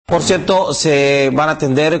Por cierto, se van a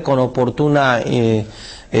atender con oportuna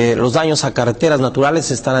los daños a carreteras naturales,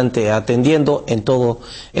 se están atendiendo en todo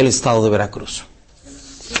el estado de Veracruz.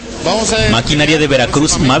 Maquinaria de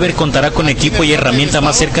Veracruz, Maver contará con equipo y herramienta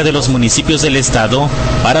más cerca de los municipios del estado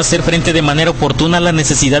para hacer frente de manera oportuna a las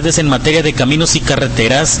necesidades en materia de caminos y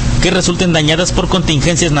carreteras que resulten dañadas por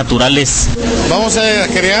contingencias naturales. Vamos a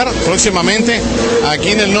crear próximamente aquí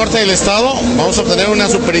en el norte del estado, vamos a obtener una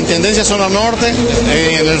superintendencia zona norte,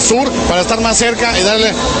 en el sur, para estar más cerca y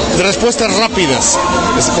darle respuestas rápidas,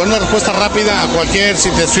 una respuesta rápida a cualquier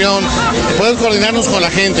situación, poder coordinarnos con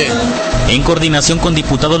la gente. En coordinación con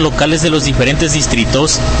diputados locales de los diferentes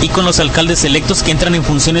distritos y con los alcaldes electos que entran en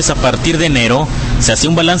funciones a partir de enero, se hace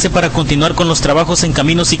un balance para continuar con los trabajos en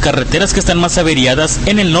caminos y carreteras que están más averiadas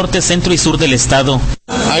en el norte, centro y sur del estado.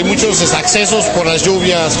 Hay muchos accesos por las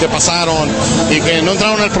lluvias que pasaron y que no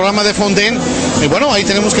entraron al programa de Fonden, y bueno, ahí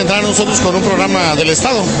tenemos que entrar nosotros con un programa del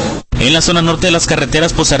estado. En la zona norte de las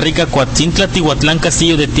carreteras Poza Rica, Coatzintla, Tihuatlán,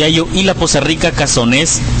 Castillo de Tiayo y la Poza Rica,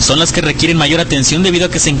 Cazones son las que requieren mayor atención debido a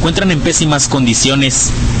que se encuentran en pésimas condiciones.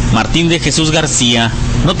 Martín de Jesús García,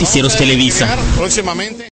 Noticieros Televisa.